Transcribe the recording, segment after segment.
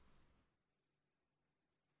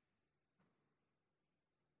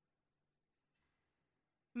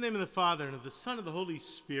In the name of the Father, and of the Son, and of the Holy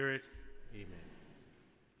Spirit. Amen.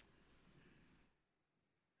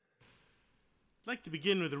 I'd like to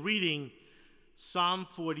begin with a reading, Psalm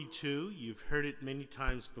 42. You've heard it many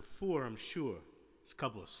times before, I'm sure. There's a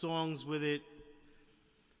couple of songs with it.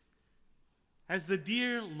 As the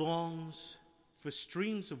deer longs for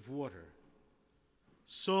streams of water,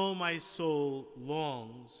 so my soul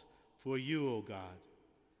longs for you, O God.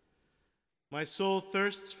 My soul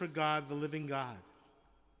thirsts for God, the living God.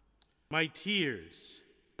 My tears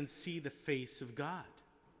can see the face of God.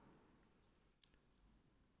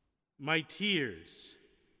 My tears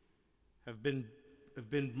have been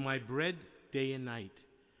my bread day and night,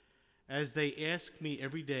 as they ask me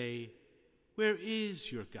every day, where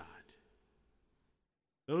is your God?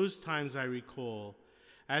 Those times I recall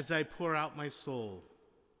as I pour out my soul,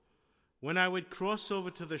 when I would cross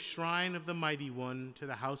over to the shrine of the Mighty One, to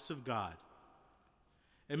the house of God,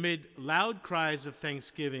 amid loud cries of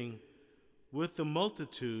thanksgiving, with the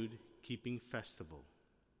multitude keeping festival.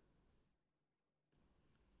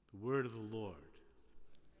 The word of the Lord.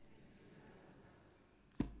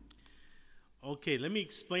 Okay, let me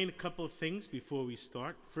explain a couple of things before we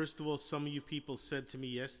start. First of all, some of you people said to me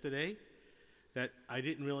yesterday that I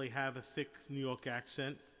didn't really have a thick New York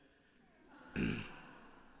accent.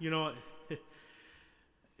 You know,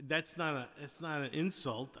 that's not an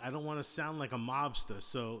insult. I don't want to sound like a mobster,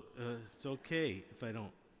 so it's okay if I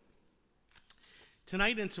don't.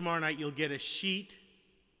 Tonight and tomorrow night, you'll get a sheet.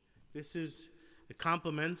 This is the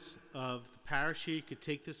compliments of the parish here. You could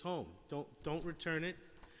take this home. Don't return it.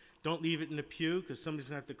 Don't leave it in the pew, because somebody's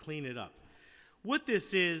going to have to clean it up. What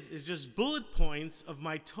this is just bullet points of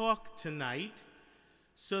my talk tonight,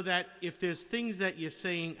 so that if there's things that you're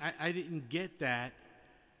saying, I didn't get that,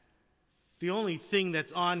 the only thing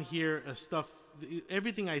that's on here is stuff,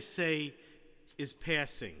 everything I say is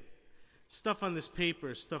passing. Stuff on this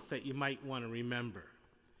paper is stuff that you might want to remember.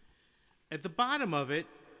 At the bottom of it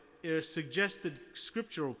are suggested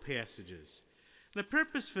scriptural passages. And the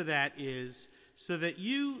purpose for that is so that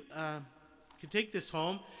you can take this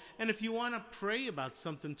home, and if you want to pray about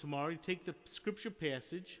something tomorrow, you take the scripture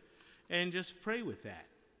passage and just pray with that.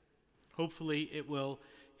 Hopefully it will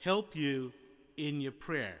help you in your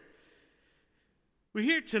prayer. We're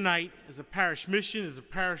here tonight as a parish mission, as a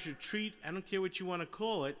parish retreat. I don't care what you want to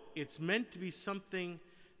call it. It's meant to be something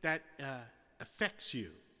that affects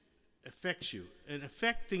you. And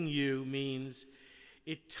affecting you means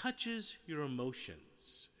it touches your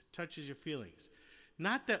emotions. It touches your feelings.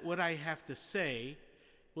 Not that what I have to say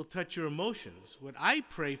will touch your emotions. What I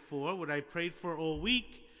pray for, what I prayed for all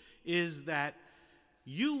week, is that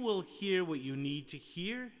you will hear what you need to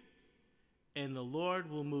hear, and the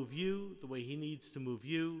Lord will move you the way he needs to move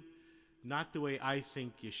you, not the way I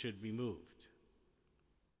think you should be moved.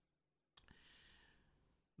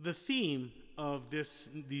 The theme of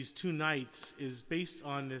these 2 nights is based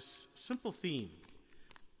on this simple theme,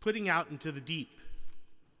 putting out into the deep.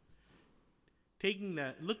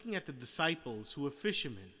 Looking at the disciples who were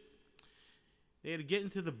fishermen. They had to get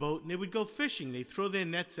into the boat and they would go fishing. They'd throw their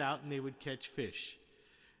nets out and they would catch fish.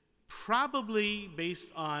 Probably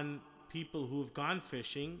based on people who have gone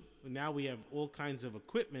fishing. Now we have all kinds of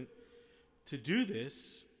equipment to do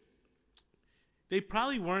this. They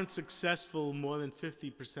probably weren't successful more than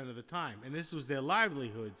 50% of the time, and this was their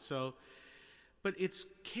livelihood. But it's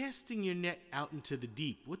casting your net out into the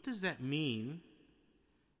deep. What does that mean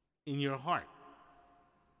in your heart?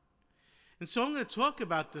 And so I'm going to talk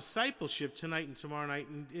about discipleship tonight and tomorrow night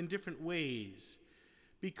in different ways,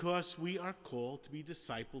 because we are called to be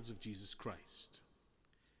disciples of Jesus Christ.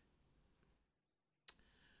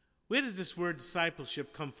 Where does this word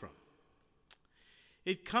discipleship come from?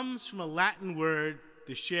 It comes from a Latin word,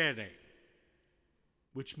 discere,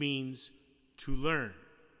 which means to learn.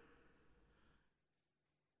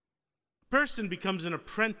 A person becomes an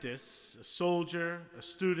apprentice, a soldier, a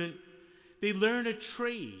student. They learn a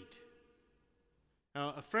trade.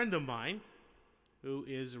 Now, a friend of mine, who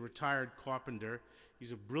is a retired carpenter,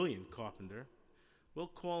 he's a brilliant carpenter. We'll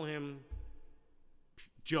call him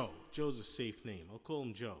Joe. Joe's a safe name. I'll call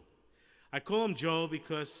him Joe. I call him Joe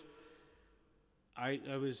because I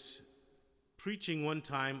was preaching one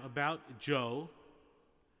time about Joe,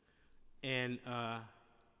 and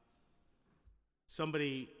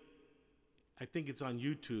somebody, I think it's on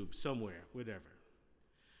YouTube somewhere, whatever.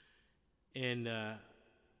 And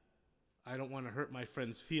I don't want to hurt my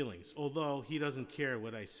friend's feelings, although he doesn't care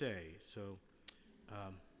what I say. So,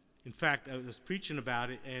 in fact, I was preaching about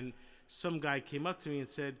it, and some guy came up to me and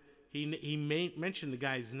said, he mentioned the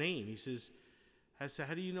guy's name. He says, I said,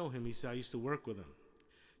 how do you know him? He said, I used to work with him.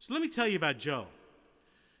 So let me tell you about Joe.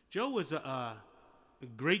 Joe was a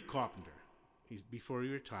great carpenter before he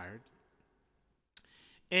retired.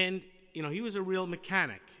 And, he was a real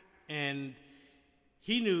mechanic, and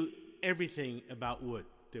he knew everything about wood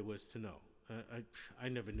there was to know. I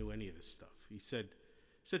never knew any of this stuff. He said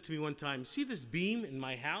to me one time, "See this beam in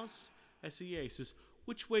my house?" I said, "Yeah." He says,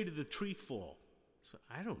 "Which way did the tree fall?" So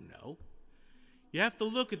I don't know. You have to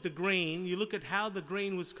look at the grain. You look at how the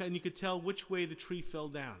grain was cut, and you could tell which way the tree fell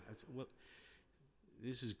down. I said, "Well,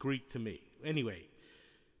 this is Greek to me." Anyway,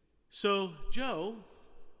 so Joe,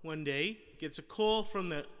 one day, gets a call from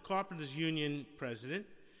the Carpenters Union president,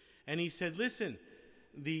 and he said, "Listen,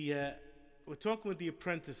 we're talking with the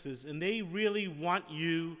apprentices, and they really want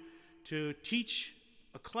you to teach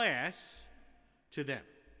a class to them."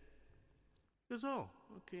 He goes, "Oh,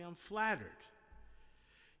 okay, I'm flattered."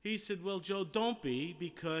 He said, "Well, Joe, don't be,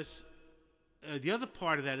 because the other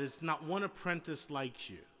part of that is not one apprentice likes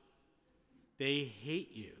you. They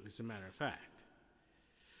hate you, as a matter of fact."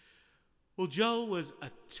 Well, Joe was a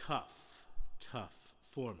tough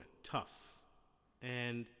foreman, tough.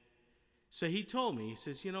 And so he told me, he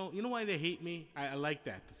says, you know why they hate me? I like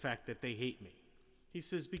that, the fact that they hate me. He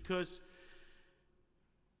says, because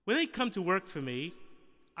when they come to work for me,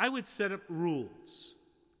 I would set up rules.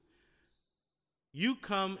 You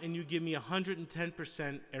come and you give me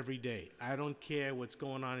 110% every day. I don't care what's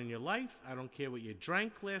going on in your life. I don't care what you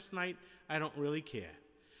drank last night. I don't really care.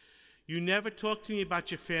 You never talk to me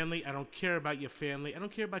about your family. I don't care about your family. I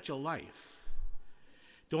don't care about your life.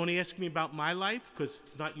 Don't ask me about my life, because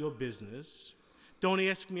it's not your business. Don't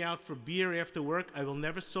ask me out for beer after work. I will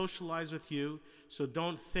never socialize with you, so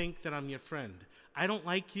don't think that I'm your friend. I don't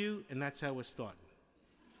like you, and that's how we're starting.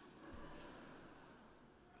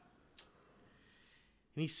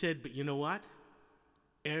 And he said, but you know what?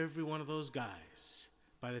 Every one of those guys,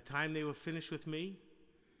 by the time they were finished with me,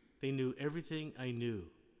 they knew everything I knew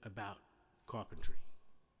about carpentry,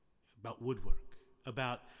 about woodwork,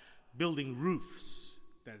 about building roofs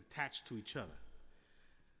that attach to each other.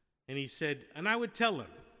 And he said, and I would tell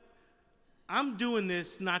them, I'm doing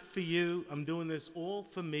this not for you. I'm doing this all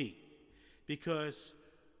for me, because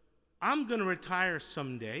I'm going to retire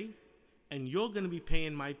someday, and you're going to be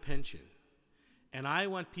paying my pension. And I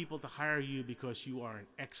want people to hire you because you are an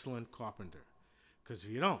excellent carpenter. Because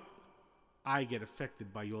if you don't, I get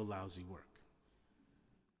affected by your lousy work.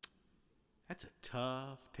 That's a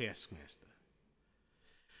tough taskmaster.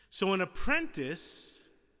 So an apprentice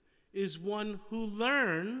is one who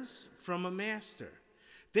learns from a master.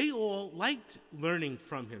 They all liked learning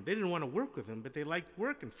from him. They didn't want to work with him, but they liked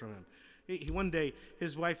working from him. One day,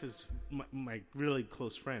 his wife is my really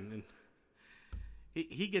close friend, and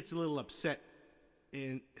he gets a little upset.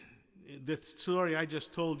 And the story I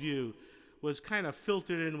just told you was kind of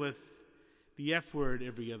filtered in with the F word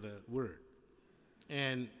every other word.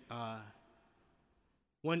 And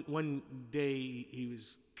one day he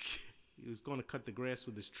was going to cut the grass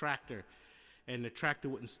with his tractor, and the tractor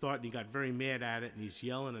wouldn't start, and he got very mad at it, and he's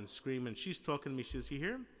yelling and screaming. She's talking to me. She says, "You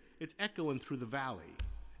hear him? It's echoing through the valley,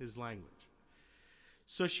 his language."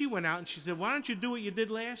 So she went out and she said, "Why don't you do what you did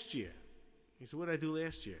last year?" He said, "What did I do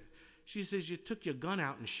last year?" She says, "You took your gun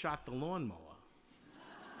out and shot the lawnmower."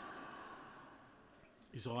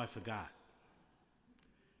 He said, "Oh, I forgot."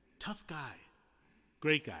 Tough guy.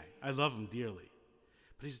 Great guy. I love him dearly.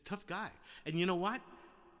 But he's a tough guy. And you know what?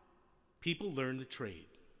 People learn the trade.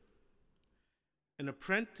 An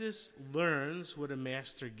apprentice learns what a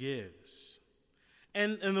master gives.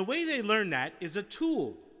 And the way they learn that is a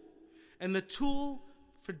tool. And the tool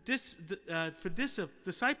for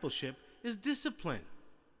discipleship is discipline.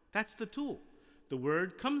 That's the tool. The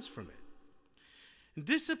word comes from it. And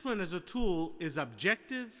discipline as a tool is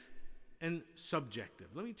objective and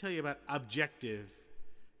subjective. Let me tell you about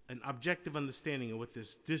an objective understanding of what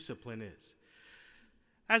this discipline is.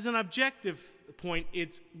 As an objective point,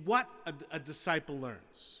 it's what a disciple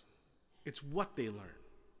learns. It's what they learn.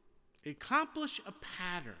 Accomplish a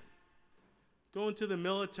pattern. Go into the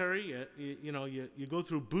military, you go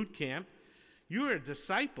through boot camp. You're a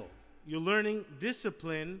disciple. You're learning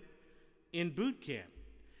discipline in boot camp.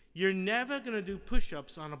 You're never going to do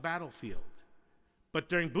push-ups on a battlefield. But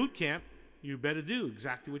during boot camp, you better do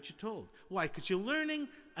exactly what you're told. Why? Because you're learning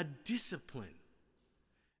a discipline.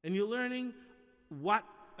 And you're learning what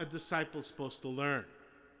a disciple's supposed to learn.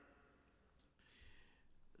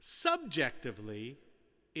 Subjectively,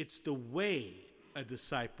 it's the way a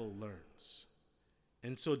disciple learns.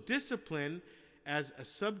 And so discipline as a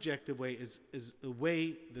subjective way is the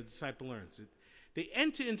way the disciple learns. They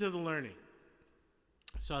enter into the learning.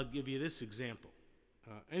 So I'll give you this example.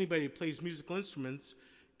 Anybody who plays musical instruments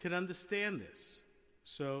can understand this.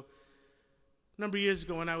 So a number of years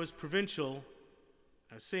ago when I was provincial,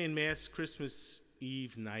 I was saying Mass Christmas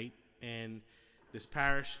Eve night, and this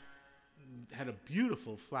parish had a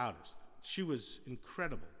beautiful flautist. She was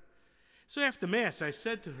incredible. So after Mass, I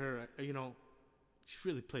said to her, she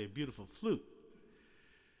really played a beautiful flute.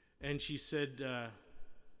 And she said,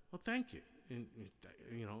 well, thank you. And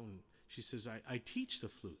she says, I teach the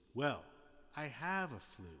flute. Well, I have a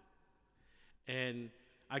flute. And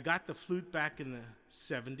I got the flute back in the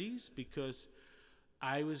 70s because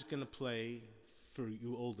I was going to play, for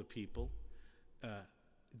you older people,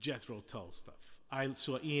 Jethro Tull stuff. I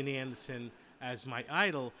saw Ian Anderson as my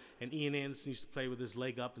idol, and Ian Anderson used to play with his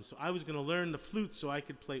leg up, and so I was going to learn the flute so I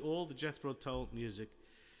could play all the Jethro Tull music.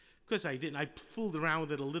 Because I didn't. I fooled around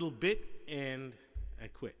with it a little bit, and I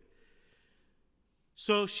quit.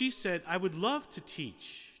 So she said, I would love to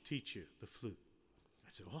teach you the flute. I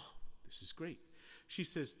said, oh, this is great. She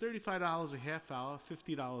says, $35 a half hour,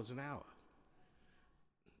 $50 an hour.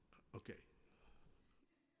 Okay.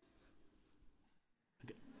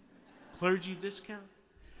 Clergy discount?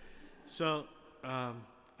 So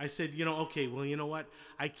I said, okay, well, you know what?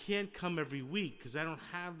 I can't come every week because I don't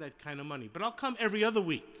have that kind of money, but I'll come every other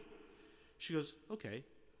week. She goes, okay.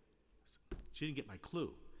 She didn't get my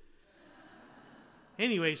clue.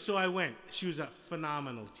 Anyway, so I went. She was a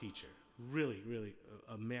phenomenal teacher, really, really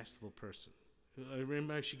a masterful person. I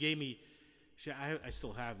remember she gave me, I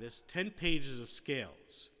still have this, 10 pages of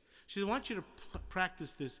scales. She said, I want you to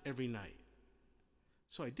practice this every night.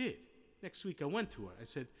 So I did. Next week I went to her. I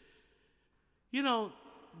said,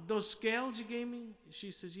 those scales you gave me?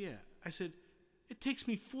 She says, yeah. I said, it takes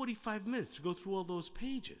me 45 minutes to go through all those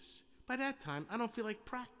pages. By that time, I don't feel like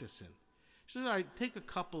practicing. She says, all right, take a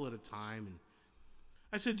couple at a time. And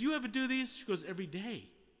I said, do you ever do these? She goes, every day.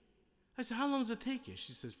 I said, how long does it take you?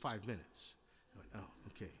 She says, 5 minutes. I went, oh,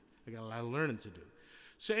 okay. I got a lot of learning to do.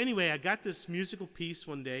 So anyway, I got this musical piece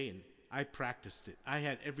one day, and I practiced it. I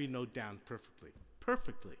had every note down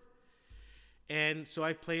perfectly. And so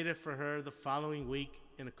I played it for her the following week,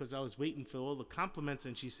 and because I was waiting for all the compliments,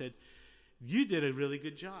 and she said, you did a really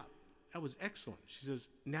good job. That was excellent. She says,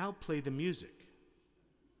 now play the music.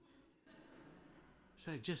 I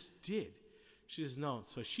said, I just did. She says, no.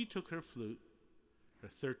 So she took her flute, her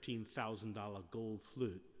 $13,000 gold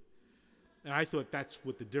flute, and I thought that's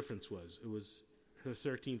what the difference was. It was her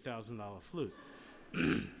 $13,000 flute.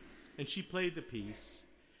 And she played the piece.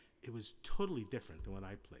 It was totally different than what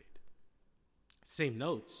I played. Same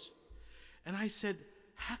notes. And I said,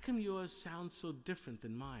 how come yours sounds so different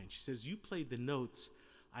than mine? She says, you played the notes.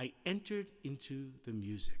 I entered into the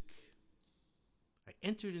music.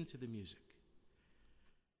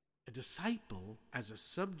 A disciple, as a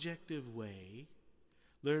subjective way,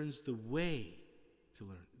 learns the way to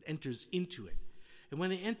learn, enters into it. And when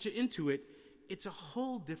they enter into it, it's a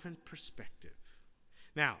whole different perspective.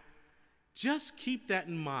 Now, just keep that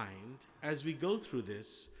in mind as we go through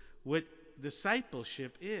this, what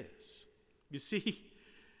discipleship is. You see,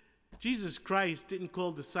 Jesus Christ didn't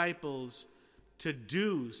call disciples to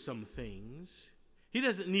do some things. He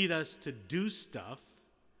doesn't need us to do stuff.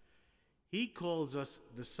 He calls us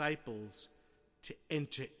disciples to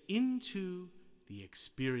enter into the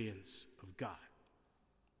experience of God,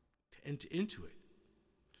 to enter into it.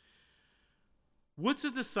 What's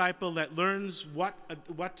a disciple that learns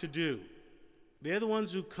what to do? They're the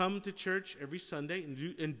ones who come to church every Sunday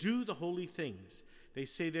and do the holy things. They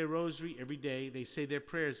say their rosary every day. They say their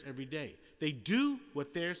prayers every day. They do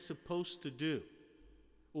what they're supposed to do,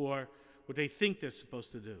 or what they think they're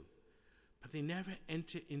supposed to do. But they never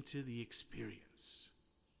enter into the experience.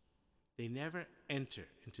 They never enter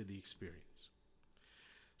into the experience.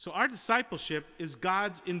 So our discipleship is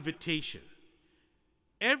God's invitation.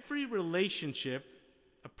 Every relationship,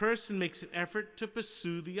 a person makes an effort to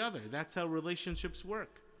pursue the other. That's how relationships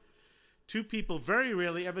work. Two people very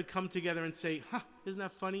rarely ever come together and say, isn't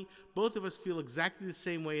that funny? Both of us feel exactly the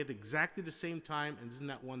same way at exactly the same time, and isn't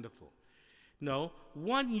that wonderful? No,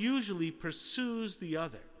 one usually pursues the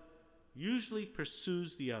other.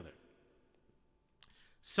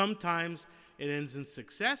 Sometimes it ends in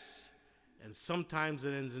success, and sometimes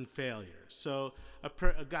it ends in failure. So a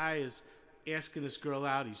guy is asking this girl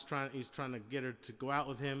out. He's trying to get her to go out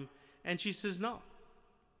with him, and she says no.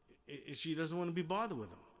 She doesn't want to be bothered with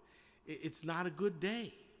him. It's not a good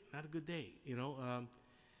day.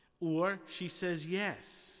 Or she says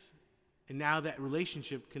yes, and now that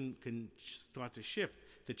relationship can start to shift,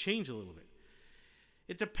 to change a little bit.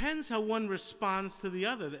 It depends how one responds to the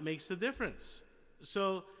other that makes the difference.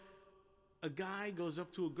 So a guy goes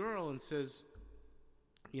up to a girl and says,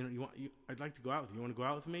 I'd like to go out with you. You want to go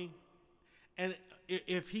out with me? And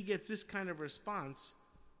if he gets this kind of response,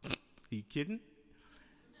 are you kidding?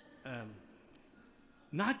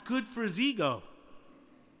 Not good for his ego.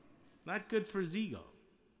 Not good for his ego.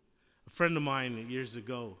 A friend of mine years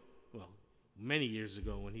ago, well, many years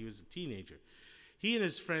ago when he was a teenager, he and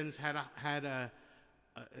his friends had a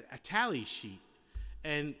tally sheet.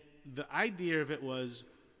 And the idea of it was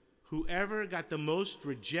whoever got the most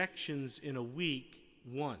rejections in a week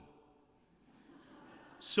won.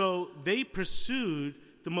 So they pursued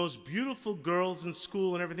the most beautiful girls in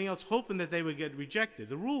school and everything else, hoping that they would get rejected.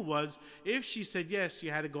 The rule was, if she said yes,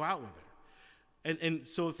 you had to go out with her. And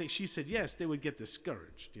so if she said yes, they would get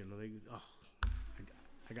discouraged. You know,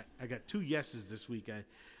 I got 2 yeses this week.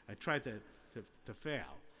 I tried to fail.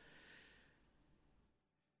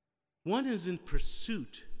 One is in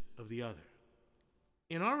pursuit of the other.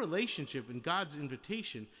 In our relationship, in God's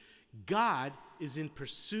invitation, God is in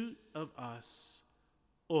pursuit of us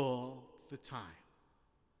all the time.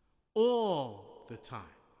 All the time.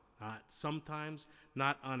 Not sometimes,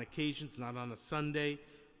 not on occasions, not on a Sunday,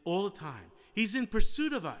 all the time. He's in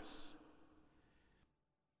pursuit of us.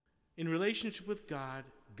 In relationship with God,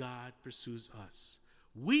 God pursues us.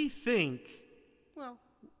 We think, well,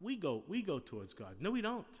 we go towards God. No, we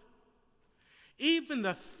don't. Even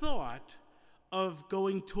the thought of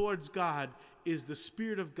going towards God is the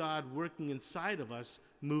Spirit of God working inside of us,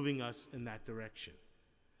 moving us in that direction.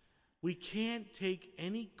 We can't take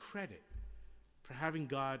any credit for having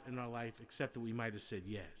God in our life except that we might have said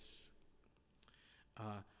yes.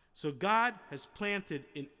 So God has planted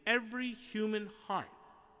in every human heart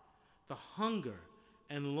the hunger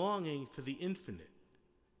and longing for the infinite,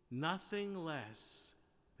 nothing less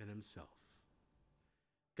than himself.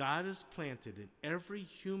 God has planted in every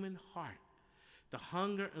human heart the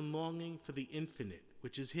hunger and longing for the infinite,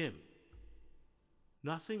 which is him,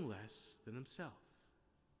 nothing less than himself.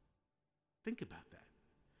 Think about that.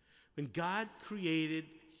 When God created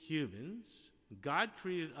humans, God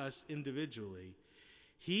created us individually,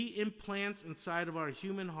 he implants inside of our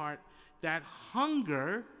human heart that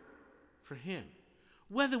hunger for him.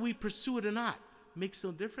 Whether we pursue it or not makes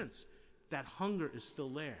no difference. That hunger is still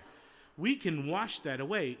there. We can wash that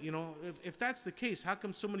away. You know, if that's the case, how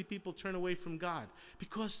come so many people turn away from God?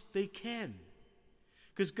 Because they can.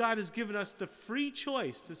 Because God has given us the free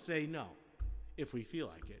choice to say no, if we feel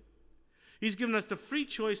like it. He's given us the free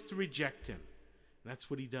choice to reject him. That's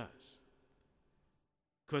what he does.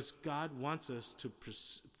 Because God wants us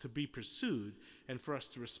to be pursued and for us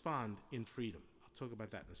to respond in freedom. I'll talk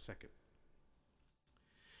about that in a second.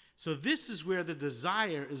 So this is where the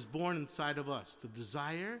desire is born inside of us. The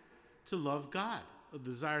desire to love God. The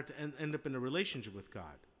desire to end up in a relationship with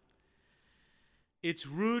God. It's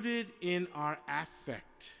rooted in our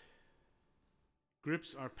affect.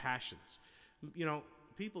 Grips our passions. You know,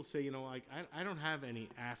 people say, like, I don't have any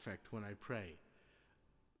affect when I pray.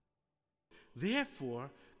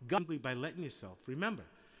 Therefore, God, by letting yourself, remember,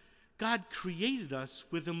 God created us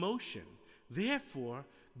with emotion. Therefore,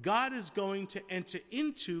 God is going to enter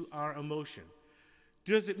into our emotion.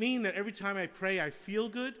 Does it mean that every time I pray I feel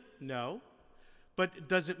good? No. But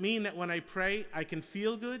does it mean that when I pray I can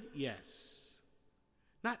feel good? Yes.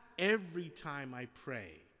 Not every time I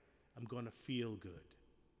pray I'm going to feel good.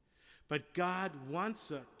 But God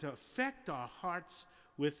wants to affect our hearts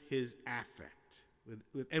with his affect,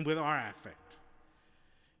 with our affect.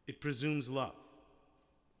 It presumes love.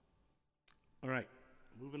 All right,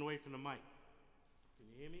 moving away from the mic. Can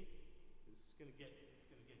you hear me? It's gonna get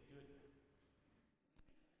good.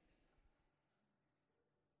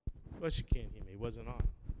 Well, she can't hear me. It wasn't on.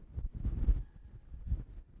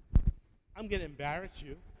 I'm gonna embarrass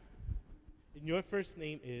you. And your first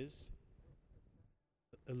name is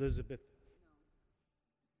Elizabeth.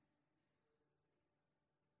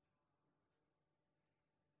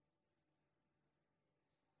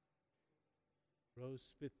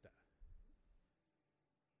 Roswitha.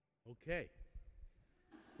 Okay.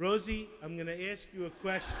 Rosie, I'm going to ask you a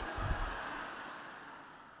question.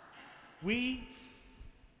 We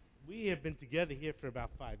have been together here for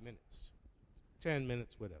about 5 minutes, 10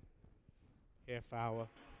 minutes, whatever, half hour.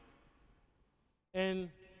 And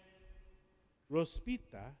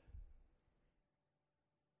Roswitha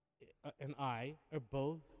and I are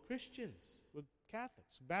both Christians. We're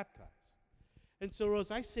Catholics, baptized. And so,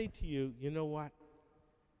 Rose, I say to you, you know what?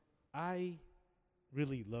 I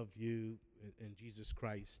really love you and Jesus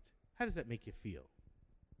Christ. How does that make you feel?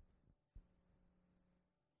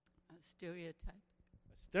 A stereotype.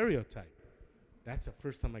 A stereotype. That's the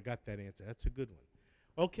first time I got that answer. That's a good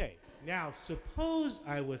one. Okay, now suppose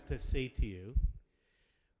I was to say to you,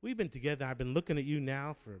 we've been together, I've been looking at you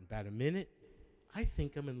now for about a minute. I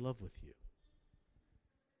think I'm in love with you.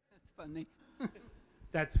 That's funny.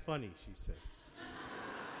 That's funny, she says.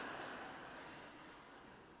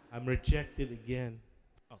 I'm rejected again.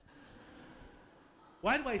 Oh.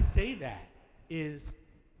 Why do I say that? Is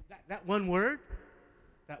that one word,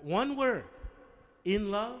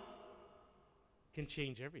 in love, can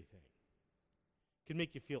change everything. Can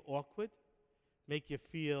make you feel awkward, make you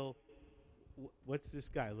feel, what's this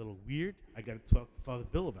guy, a little weird? I got to talk to Father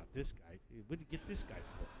Bill about this guy. What did you get this guy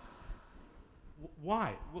for?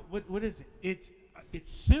 Why? What is it?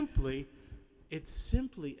 It's simply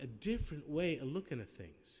a different way of looking at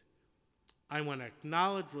things. I want to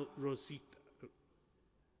acknowledge Rosita.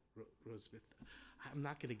 I'm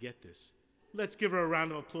not going to get this. Let's give her a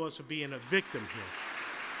round of applause for being a victim here.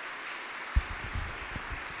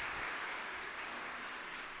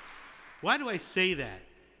 Why do I say that?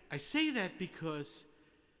 I say that because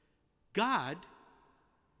God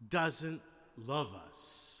doesn't love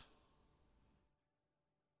us.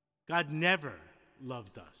 God never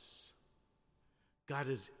loved us. God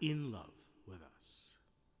is in love with us.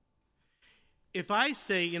 If I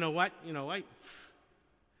say,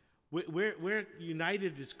 we're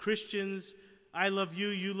united as Christians, I love you,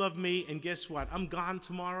 you love me, and guess what? I'm gone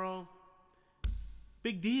tomorrow.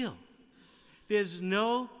 Big deal. There's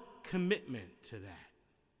no commitment to that.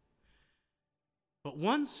 But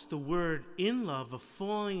once the word in love, or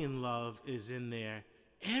falling in love, is in there,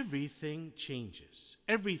 everything changes.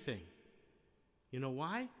 Everything. You know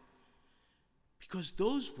why? Because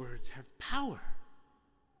those words have power.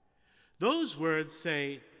 Those words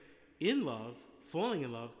say, in love, falling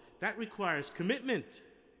in love, that requires commitment.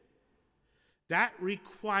 That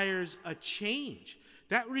requires a change.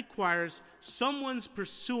 That requires someone's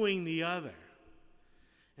pursuing the other.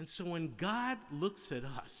 And so when God looks at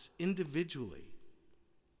us individually,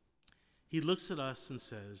 he looks at us and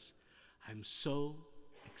says, I'm so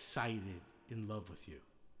excited in love with you.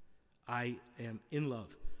 I am in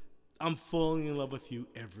love. I'm falling in love with you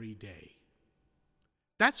every day.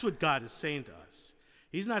 That's what God is saying to us.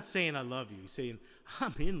 He's not saying I love you. He's saying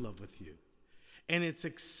I'm in love with you. And it's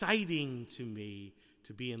exciting to me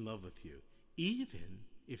to be in love with you, even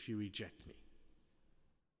if you reject me.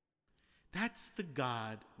 That's the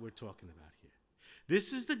God we're talking about here.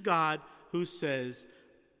 This is the God who says,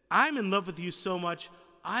 I'm in love with you so much,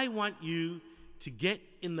 I want you to get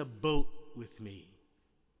in the boat with me.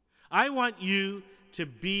 I want you to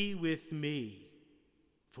be with me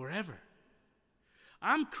forever.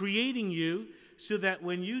 I'm creating you so that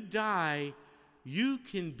when you die, you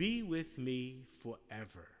can be with me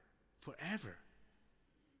forever. Forever.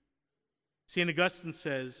 St. Augustine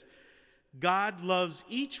says, God loves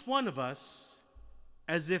each one of us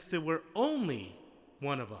as if there were only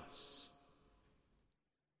one of us.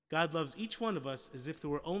 God loves each one of us as if there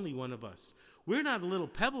were only one of us. We're not a little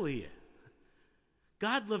pebble here.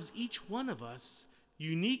 God loves each one of us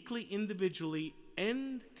uniquely, individually,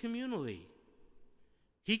 and communally.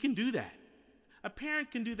 He can do that. A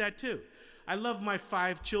parent can do that too. I love my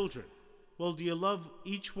 5 children. Well, do you love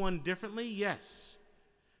each one differently? Yes.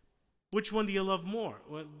 Which one do you love more?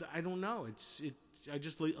 Well, I don't know. I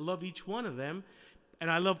just love each one of them,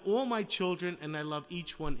 and I love all my children, and I love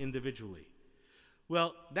each one individually.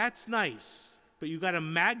 Well, that's nice, but you got to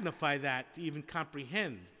magnify that to even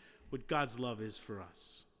comprehend what God's love is for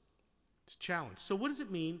us. It's a challenge. So what does it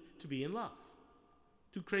mean to be in love?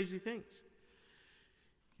 2 crazy things.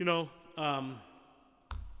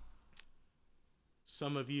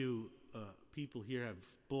 Some of you people here have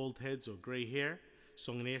bald heads or gray hair,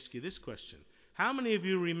 so I'm going to ask you this question. How many of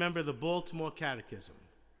you remember the Baltimore Catechism?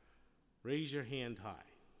 Raise your hand high.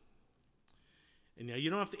 And now you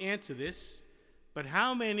don't have to answer this, but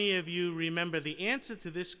how many of you remember the answer to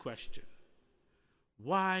this question?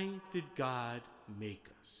 Why did God make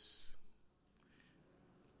us?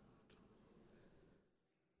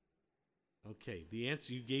 Okay, the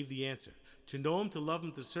answer, you gave the answer. To know him, to love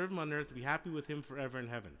him, to serve him on earth, to be happy with him forever in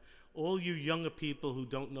heaven. All you younger people who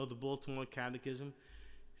don't know the Baltimore Catechism,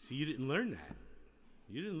 see, you didn't learn that.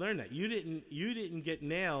 You didn't learn that. You didn't get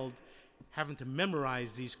nailed having to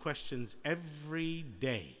memorize these questions every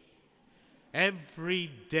day.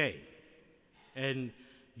 Every day. And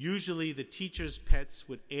usually the teacher's pets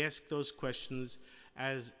would ask those questions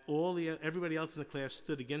as everybody else in the class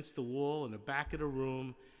stood against the wall in the back of the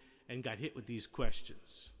room and got hit with these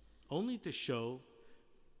questions, only to show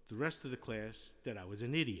the rest of the class that I was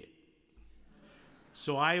an idiot.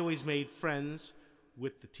 So I always made friends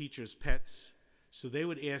with the teacher's pets, so they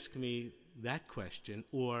would ask me that question,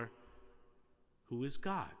 or who is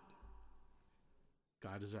God?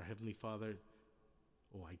 God is our Heavenly Father.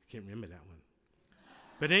 Oh, I can't remember that one.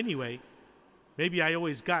 But anyway, maybe I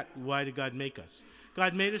always got, why did God make us?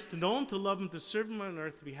 God made us to know him, to love him, to serve him on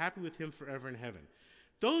earth, to be happy with him forever in heaven.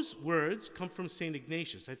 Those words come from St.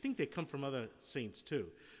 Ignatius. I think they come from other saints too.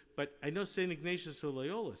 But I know St. Ignatius of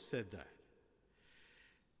Loyola said that.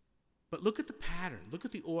 But look at the pattern. Look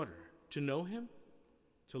at the order. To know him,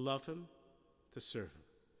 to love him, to serve him.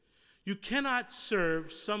 You cannot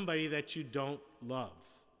serve somebody that you don't love.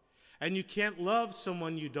 And you can't love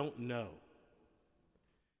someone you don't know.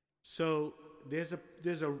 So there's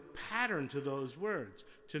a pattern to those words.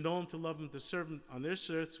 To know him, to love him, to serve him on this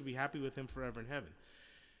earth, to be happy with him forever in heaven.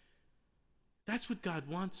 That's what God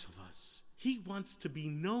wants of us. He wants to be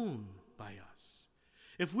known by us.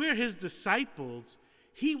 If we're his disciples,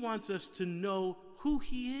 he wants us to know who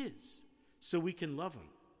he is so we can love him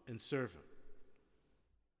and serve him.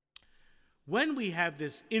 When we have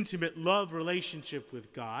this intimate love relationship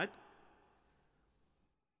with God,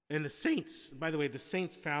 and the saints, by the way, the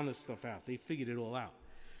saints found this stuff out. They figured it all out.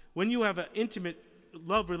 When you have an intimate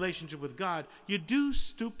love relationship with God, you do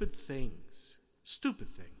stupid things. Stupid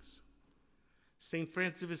things. St.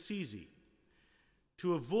 Francis of Assisi,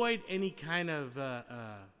 to avoid any kind of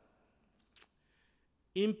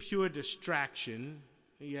impure distraction,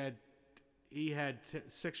 he had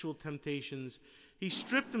sexual temptations. He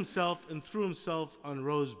stripped himself and threw himself on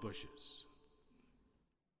rose bushes.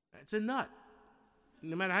 That's a nut.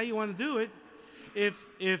 No matter how you want to do it.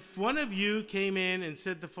 If one of you came in and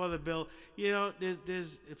said to Father Bill,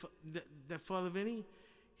 that Father Vinny,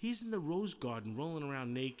 he's in the rose garden rolling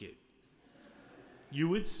around naked, you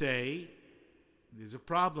would say, there's a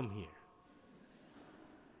problem here.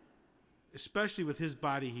 Especially with his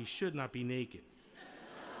body, he should not be naked.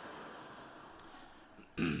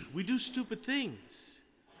 We do stupid things.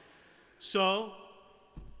 So,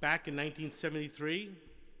 back in 1973,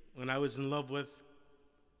 when I was in love with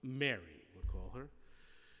Mary, we'll call her,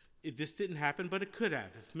 this didn't happen, but it could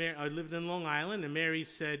have. I lived in Long Island, and Mary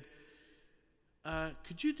said,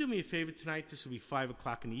 could you do me a favor tonight? This will be 5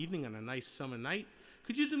 o'clock in the evening on a nice summer night.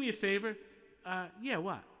 Could you do me a favor? Yeah,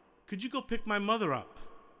 what? Could you go pick my mother up?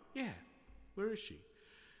 Yeah. Where is she?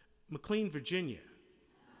 McLean, Virginia.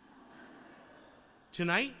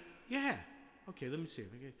 Tonight? Yeah. Okay, let me see.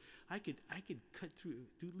 I could cut through,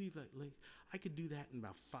 I could do that in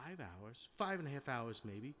about 5 hours, 5.5 hours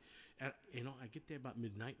maybe. And, I get there about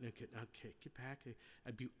midnight and get back.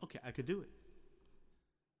 I could do it.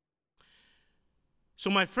 So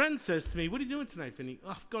my friend says to me, what are you doing tonight, Vinny?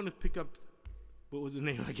 Oh, I'm going to pick up, what was the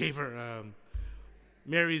name I gave her?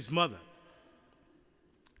 Mary's mother.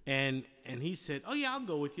 And he said, oh yeah, I'll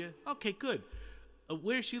go with you. Okay, good.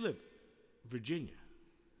 Where does she live? Virginia.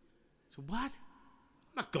 So what?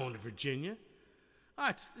 I'm not going to Virginia. Oh,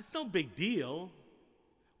 it's no big deal.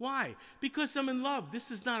 Why? Because I'm in love.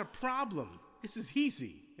 This is not a problem. This is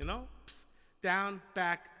easy, Down,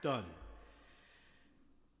 back, done.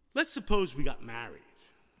 Let's suppose we got married.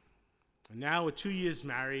 And now we're 2 years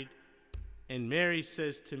married, and Mary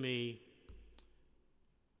says to me,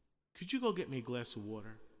 could you go get me a glass of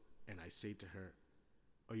water? And I say to her,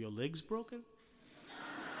 are your legs broken?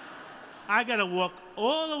 I got to walk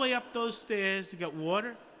all the way up those stairs to get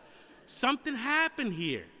water. Something happened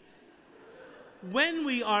here. When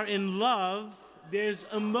we are in love, there's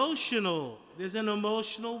an emotional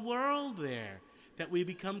world there that we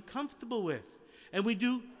become comfortable with. And we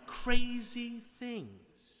do crazy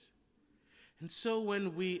things. And so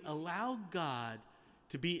when we allow God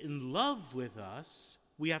to be in love with us,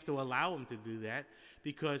 we have to allow him to do that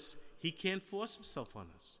because he can't force himself on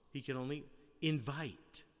us. He can only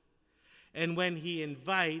invite. And when he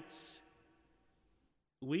invites,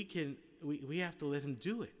 we have to let him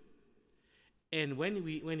do it. And when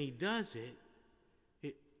he does it,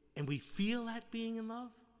 and we feel that being in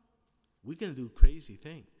love, we're going to do crazy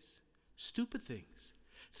things, stupid things,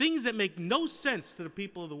 things that make no sense to the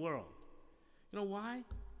people of the world. You know why?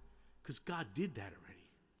 Because God did that already.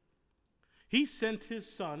 He sent his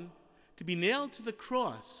son to be nailed to the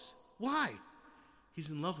cross. Why? He's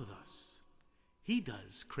in love with us. He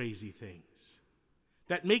does crazy things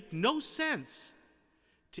that make no sense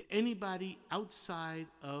to anybody outside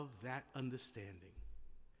of that understanding.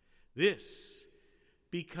 This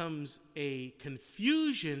becomes a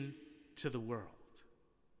confusion to the world.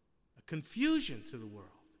 A confusion to the world.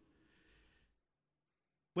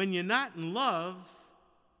 When you're not in love,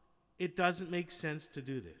 it doesn't make sense to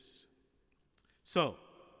do this. So,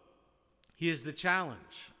 here's the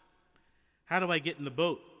challenge. How do I get in the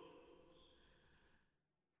boat?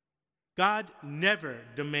 God never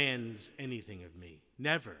demands anything of me.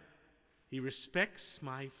 Never. He respects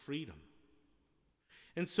my freedom.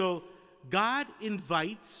 And so, God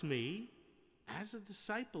invites me as a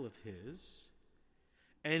disciple of his,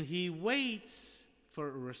 and he waits for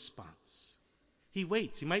a response. He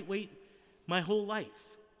waits. He might wait my whole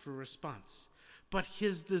life. for a response. But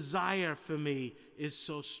his desire for me is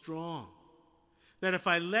so strong that if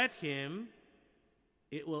I let him,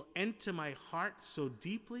 it will enter my heart so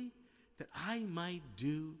deeply that I might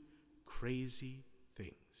do crazy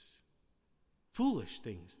things. Foolish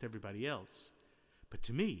things to everybody else, but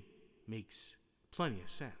to me, makes plenty of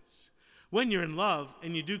sense. When you're in love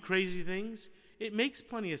and you do crazy things, it makes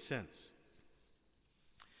plenty of sense.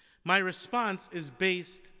 My response is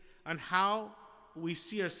based on how we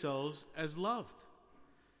see ourselves as loved.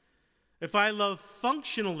 If I love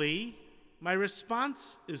functionally, my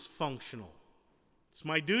response is functional. It's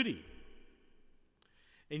my duty.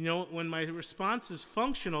 And you know, when my response is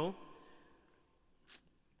functional,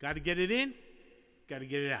 got to get it in, got to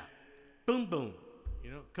get it out. Boom, boom.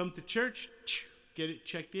 You know, come to church, get it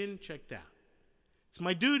checked in, checked out. It's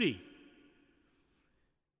my duty.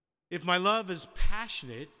 If my love is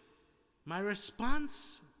passionate, my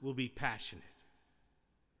response will be passionate,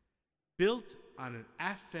 built on an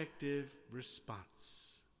affective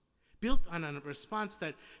response, built on a response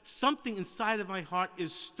that something inside of my heart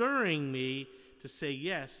is stirring me to say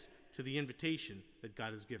yes to the invitation that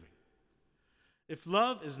God is giving. If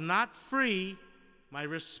love is not free, my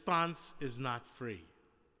response is not free.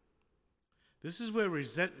 This is where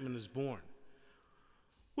resentment is born.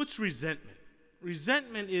 What's resentment?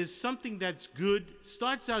 Resentment is something that's good,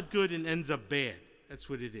 starts out good and ends up bad. That's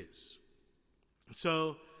what it is.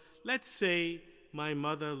 So let's say my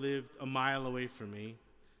mother lived a mile away from me.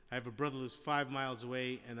 I have a brother who lives 5 miles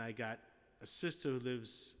away, and I got a sister who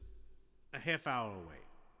lives a half hour away.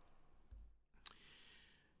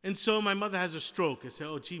 And so my mother has a stroke. I said,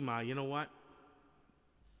 oh, gee, Ma, you know what?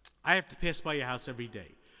 I have to pass by your house every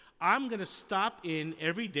day. I'm going to stop in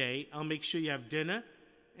every day. I'll make sure you have dinner,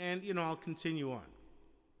 and, I'll continue on.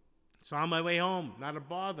 So on my way home, not a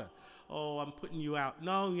bother. Oh, I'm putting you out.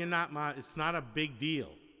 No, you're not, Ma. It's not a big deal.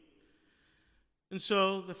 And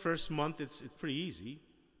so the first month, it's pretty easy.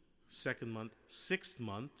 Second month, sixth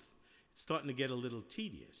month, it's starting to get a little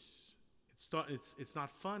tedious. It's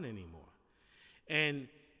not fun anymore. And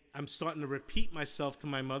I'm starting to repeat myself to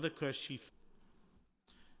my mother because she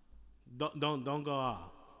don't go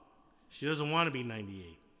off. She doesn't want to be 98.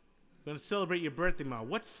 I'm going to celebrate your birthday, Ma.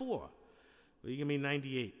 What for? Well, you're going to be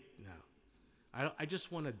 98 now. I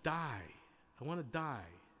just want to die. I want to die.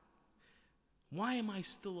 Why am I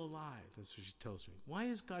still alive? That's what she tells me. Why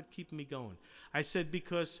is God keeping me going? I said,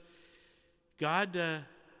 because God,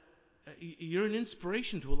 you're an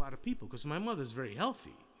inspiration to a lot of people, because my mother's very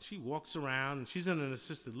healthy. She walks around, and she's in an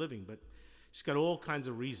assisted living, but she's got all kinds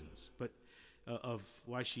of reasons of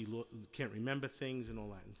why she can't remember things and all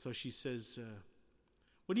that. And so she says,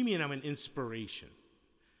 what do you mean I'm an inspiration?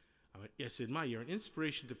 I said, Ma, you're an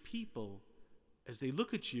inspiration to people as they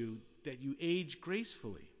look at you that you age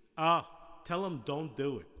gracefully. Tell them don't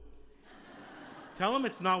do it. Tell them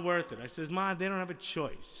it's not worth it. I says, Ma, they don't have a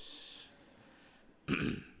choice.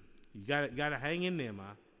 You gotta hang in there,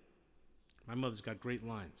 Ma. My mother's got great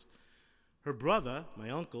lines. Her brother, my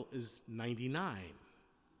uncle, is 99.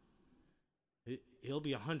 He'll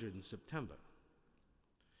be 100 in September.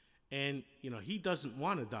 And, he doesn't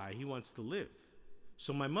want to die. He wants to live.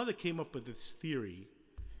 So my mother came up with this theory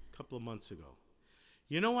a couple of months ago.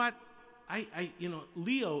 You know what?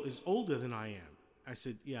 Leo is older than I am. I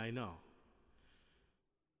said, yeah, I know.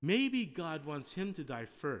 Maybe God wants him to die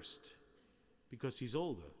first because he's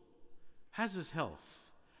older. How's his health?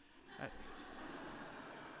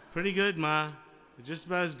 Pretty good, Ma. Just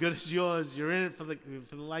about as good as yours. You're in it for the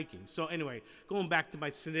liking. So anyway, going back to my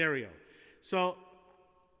scenario. So,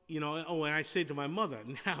 and I say to my mother,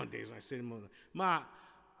 nowadays I say to my mother, Ma,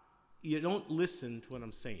 you don't listen to what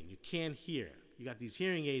I'm saying. You can't hear. You got these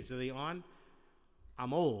hearing aids. Are they on?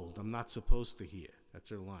 I'm old. I'm not supposed to hear. That's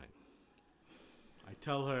her line. I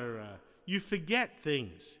tell her, you forget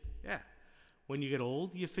things. Yeah. When you get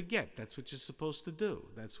old, you forget. That's what you're supposed to do.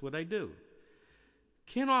 That's what I do.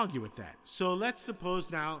 Can't argue with that. So let's suppose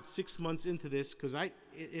now, 6 months into this, because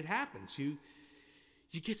it happens. You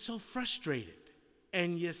get so frustrated,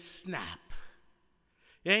 and you snap.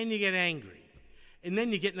 And you get angry. And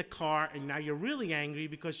then you get in the car, and now you're really angry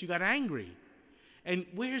because you got angry. And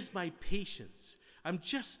where's my patience? I'm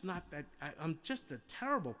just a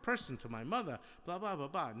terrible person to my mother, blah, blah, blah,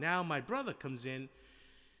 blah. Now my brother comes in,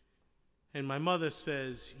 and my mother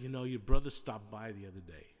says, your brother stopped by the other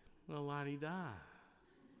day. Well, la-di-da.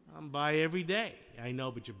 I'm by every day. I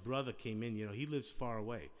know, but your brother came in. He lives far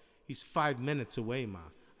away. He's 5 minutes away, Ma.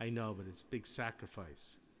 I know, but it's a big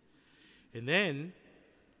sacrifice. And then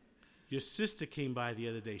your sister came by the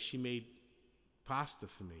other day. She made pasta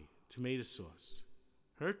for me, tomato sauce.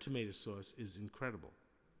 Her tomato sauce is incredible.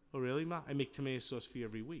 Oh, really, Ma? I make tomato sauce for you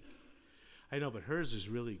every week. I know, but hers is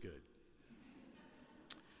really good.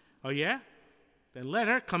 Oh, yeah? Then let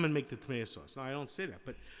her come and make the tomato sauce. No, I don't say that.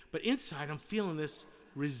 But inside, I'm feeling this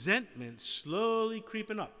resentment slowly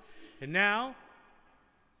creeping up. And now,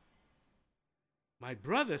 my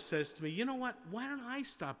brother says to me, you know what? Why don't I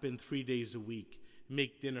stop in 3 days a week and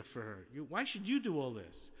make dinner for her? Why should you do all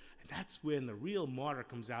this? And that's when the real martyr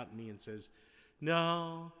comes out in me and says,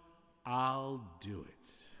 no, I'll do it.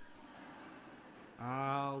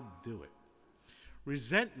 I'll do it.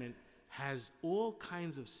 Resentment has all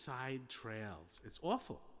kinds of side trails. It's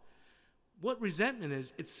awful. What resentment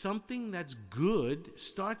is, it's something that's good,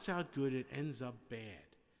 starts out good, it ends up bad.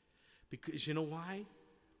 Because you know why?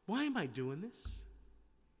 Why am I doing this?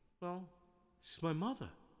 Well, she's my mother.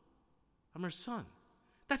 I'm her son.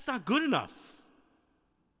 That's not good enough.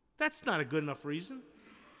 That's not a good enough reason.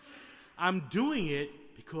 I'm doing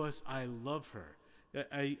it because I love her.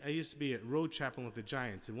 I used to be at road chaplain with the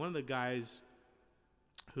Giants, and one of the guys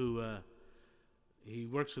who he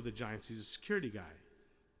works with the Giants, he's a security guy.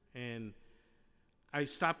 And I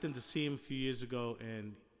stopped in to see him a few years ago,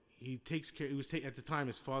 and he takes care. At the time,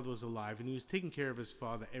 his father was alive, and he was taking care of his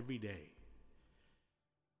father every day.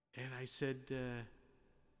 And I said,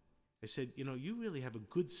 you know, you really have a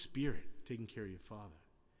good spirit taking care of your father.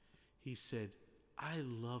 He said, I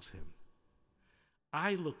love him.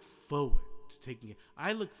 I look forward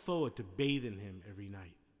to bathing him every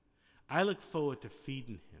night. I look forward to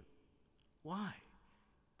feeding him. Why?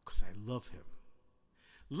 Because I love him.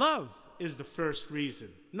 Love is the first reason,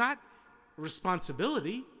 not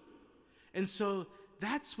responsibility. And so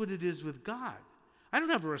that's what it is with God. I don't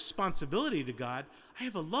have a responsibility to God. I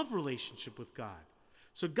have a love relationship with God.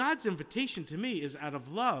 So God's invitation to me is out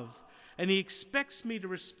of love, and he expects me to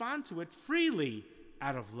respond to it freely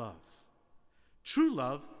out of love. True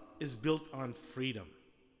love is built on freedom.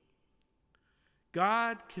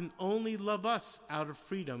 God can only love us out of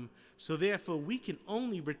freedom, so therefore we can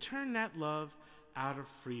only return that love out of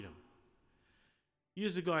freedom.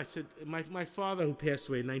 Years ago, I said, my father, who passed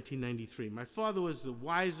away in 1993, my father was the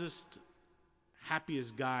wisest,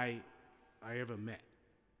 happiest guy I ever met.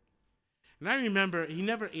 And I remember he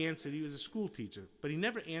never answered. He was a school teacher, but he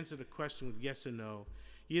never answered a question with yes or no.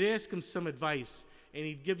 You'd ask him some advice, and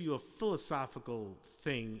he'd give you a philosophical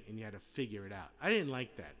thing, and you had to figure it out. I didn't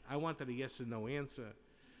like that. I wanted a yes or no answer.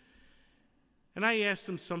 And I asked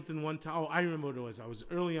him something one time. Oh, I remember what it was. I was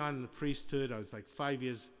early on in the priesthood. I was like 5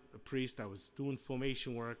 years a priest. I was doing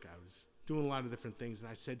formation work. I was doing a lot of different things. And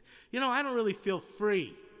I said, you know, I don't really feel free.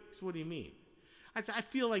 He said, what do you mean? I said, I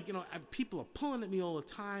feel like, you know, people are pulling at me all the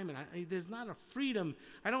time, and there's not a freedom.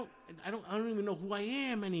 I don't even know who I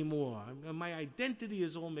am anymore. My identity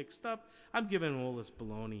is all mixed up. I'm giving him all this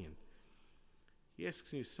baloney. And he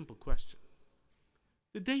asks me a simple question.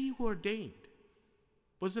 The day you were ordained,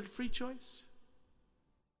 was it a free choice?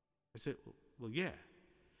 I said, well, yeah.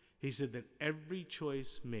 He said that every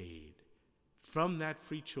choice made from that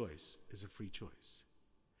free choice is a free choice.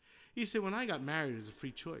 He said, when I got married, it was a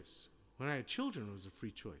free choice. When I had children, it was a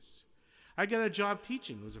free choice. I got a job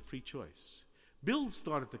teaching, it was a free choice. Bills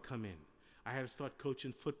started to come in. I had to start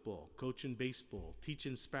coaching football, coaching baseball,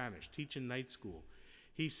 teaching Spanish, teaching night school.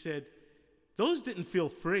 He said, those didn't feel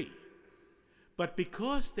free. But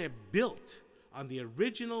because they're built on the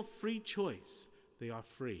original free choice, they are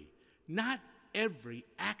free. Not every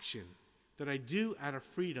action that I do out of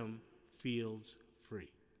freedom feels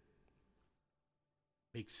free.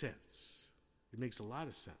 Makes sense. It makes a lot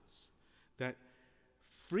of sense. That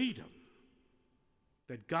freedom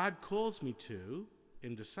that God calls me to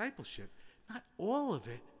in discipleship, not all of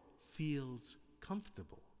it feels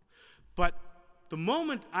comfortable. But the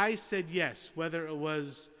moment I said yes, whether it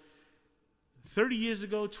was 30 years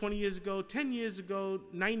ago, 20 years ago, 10 years ago,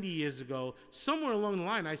 90 years ago, somewhere along the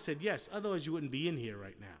line I said yes, otherwise you wouldn't be in here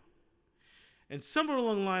right now. And somewhere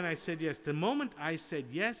along the line I said yes. The moment I said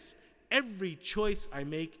yes, every choice I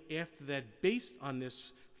make after that based on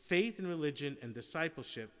this faith and religion and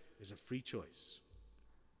discipleship is a free choice.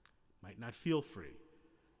 Might not feel free,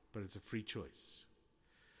 but it's a free choice.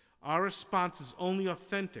 Our response is only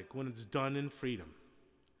authentic when it's done in freedom.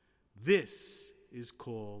 This is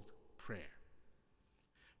called prayer.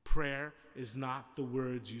 Prayer is not the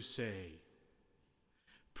words you say.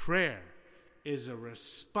 Prayer is a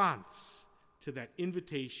response to that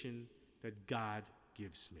invitation that God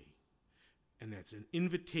gives me. And that's an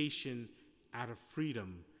invitation out of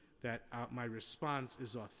freedom that my response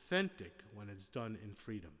is authentic when it's done in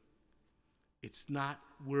freedom. It's not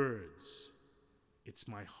words. It's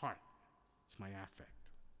my heart. It's my affect.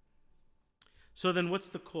 So then what's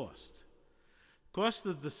the cost? Cost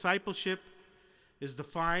of discipleship is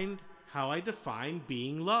defined how I define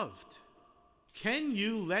being loved. Can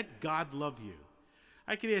you let God love you?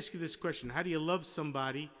 I could ask you this question. How do you love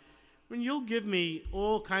somebody? When you'll give me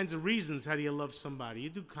all kinds of reasons how do you love somebody. You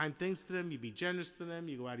do kind things to them, you be generous to them,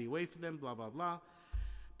 you go out of your way for them, blah, blah, blah.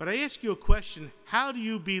 But I ask you a question, how do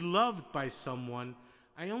you be loved by someone?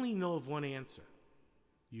 I only know of one answer.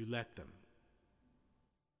 You let them.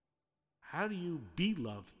 How do you be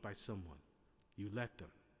loved by someone? You let them.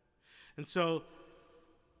 And so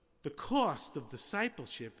the cost of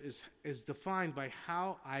discipleship is defined by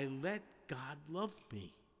how I let God love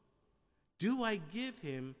me. Do I give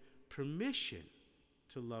him permission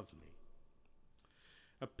to love me?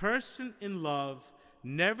 A person in love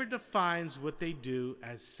never defines what they do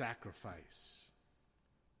as sacrifice.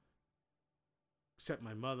 Except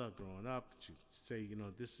my mother growing up, she'd say,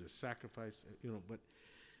 this is a sacrifice, but.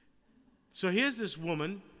 So here's this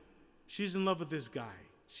woman, she's in love with this guy.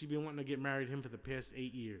 She's been wanting to get married to him for the past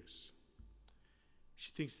 8 years.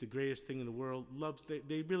 She thinks the greatest thing in the world,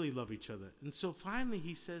 they really love each other. And so finally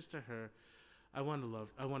he says to her, I want to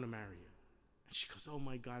marry you. And she goes, oh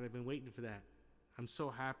my God, I've been waiting for that. I'm so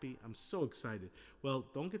happy, I'm so excited. Well,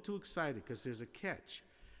 don't get too excited because there's a catch.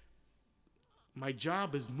 My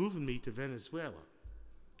job is moving me to Venezuela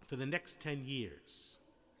for the next 10 years.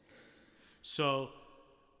 So,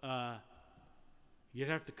 you'd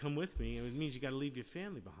have to come with me, and it means you got to leave your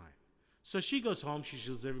family behind. So she goes home, she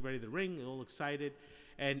shows everybody the ring, they're all excited,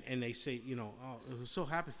 and they say, oh, we're so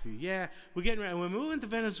happy for you. Yeah, we're moving to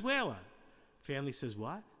Venezuela. Family says,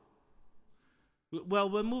 what? Well,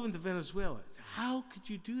 we're moving to Venezuela. How could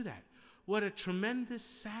you do that? What a tremendous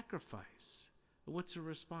sacrifice. What's her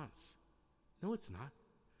response? No, it's not.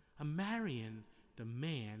 I'm marrying the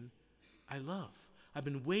man I love. I've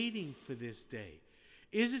been waiting for this day.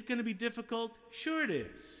 Is it going to be difficult? Sure it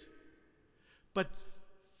is. But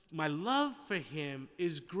my love for him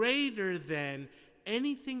is greater than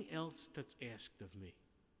anything else that's asked of me.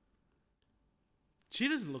 She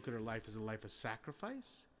doesn't look at her life as a life of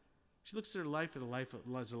sacrifice. She looks at her life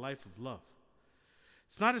as a life of love.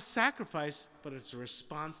 It's not a sacrifice, but it's a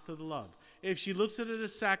response to the love. If she looks at it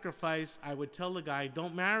as sacrifice, I would tell the guy,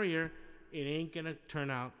 don't marry her. It ain't going to turn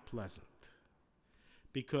out pleasant.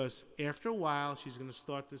 Because after a while, she's going to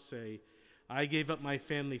start to say, I gave up my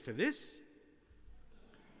family for this.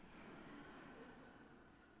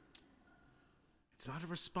 It's not a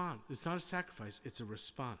response. It's not a sacrifice. It's a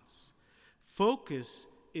response. Focus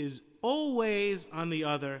is always on the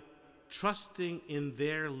other, trusting in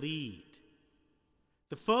their lead.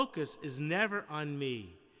 The focus is never on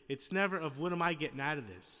me. It's never of what am I getting out of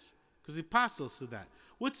this? Because the apostles said that.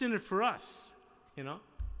 What's in it for us?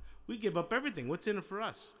 We give up everything. What's in it for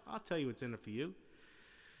us? I'll tell you what's in it for you.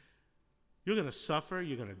 You're going to suffer.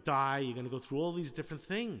 You're going to die. You're going to go through all these different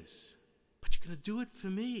things. But you're going to do it for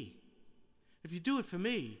me. If you do it for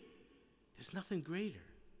me, there's nothing greater.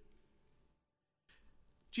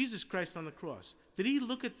 Jesus Christ on the cross, did he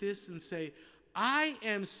look at this and say, I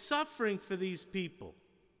am suffering for these people?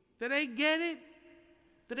 Did they get it?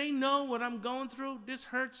 Did they know what I'm going through? This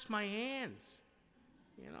hurts my hands.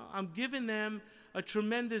 I'm giving them a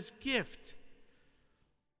tremendous gift.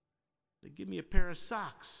 They give me a pair of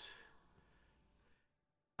socks.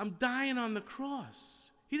 I'm dying on the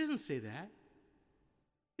cross. He doesn't say that.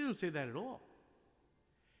 He doesn't say that at all.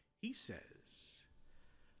 He says,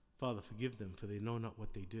 Father, forgive them, for they know not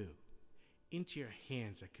what they do. Into your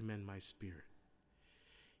hands I commend my spirit.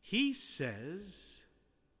 He says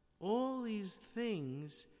all these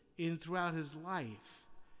things throughout his life.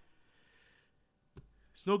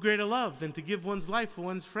 There's no greater love than to give one's life for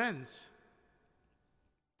one's friends.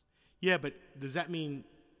 Yeah, but does that mean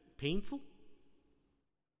painful?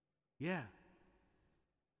 Yeah.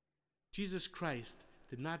 Jesus Christ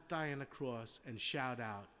did not die on a cross and shout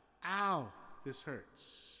out, ow, this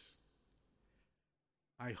hurts.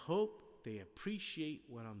 I hope they appreciate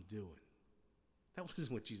what I'm doing. That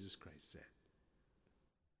wasn't what Jesus Christ said.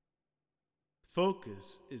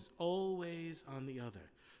 Focus is always on the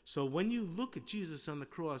other. So when you look at Jesus on the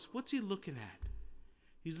cross, what's he looking at?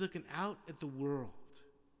 He's looking out at the world.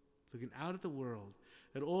 Looking out at the world,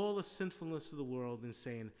 at all the sinfulness of the world, and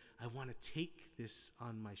saying, I want to take this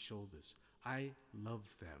on my shoulders. I love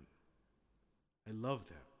them. I love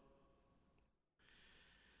them.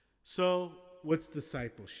 So, what's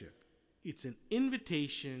discipleship? It's an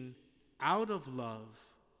invitation out of love,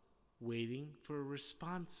 waiting for a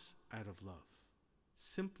response out of love.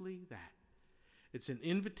 Simply that. It's an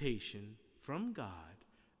invitation from God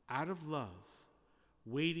out of love,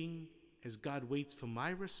 waiting as God waits for my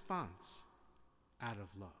response out of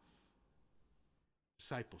love.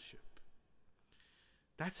 Discipleship.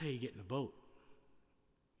 That's how you get in a boat.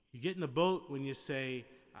 You get in the boat when you say,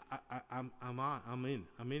 I'm on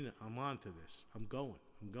to this. I'm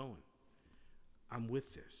going. I'm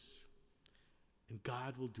with this. And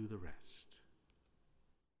God will do the rest.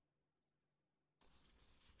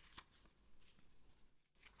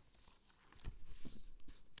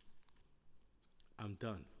 I'm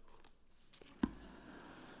done.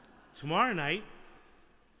 Tomorrow night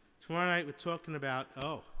we're talking about,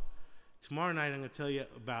 tomorrow night I'm going to tell you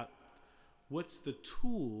about what's the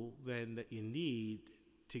tool then that you need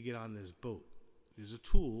to get on this boat. There's a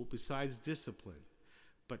tool besides discipline,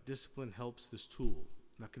 but discipline helps this tool.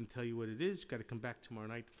 I'm not going to tell you what it is. You've got to come back tomorrow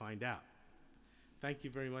night to find out. Thank you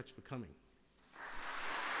very much for coming.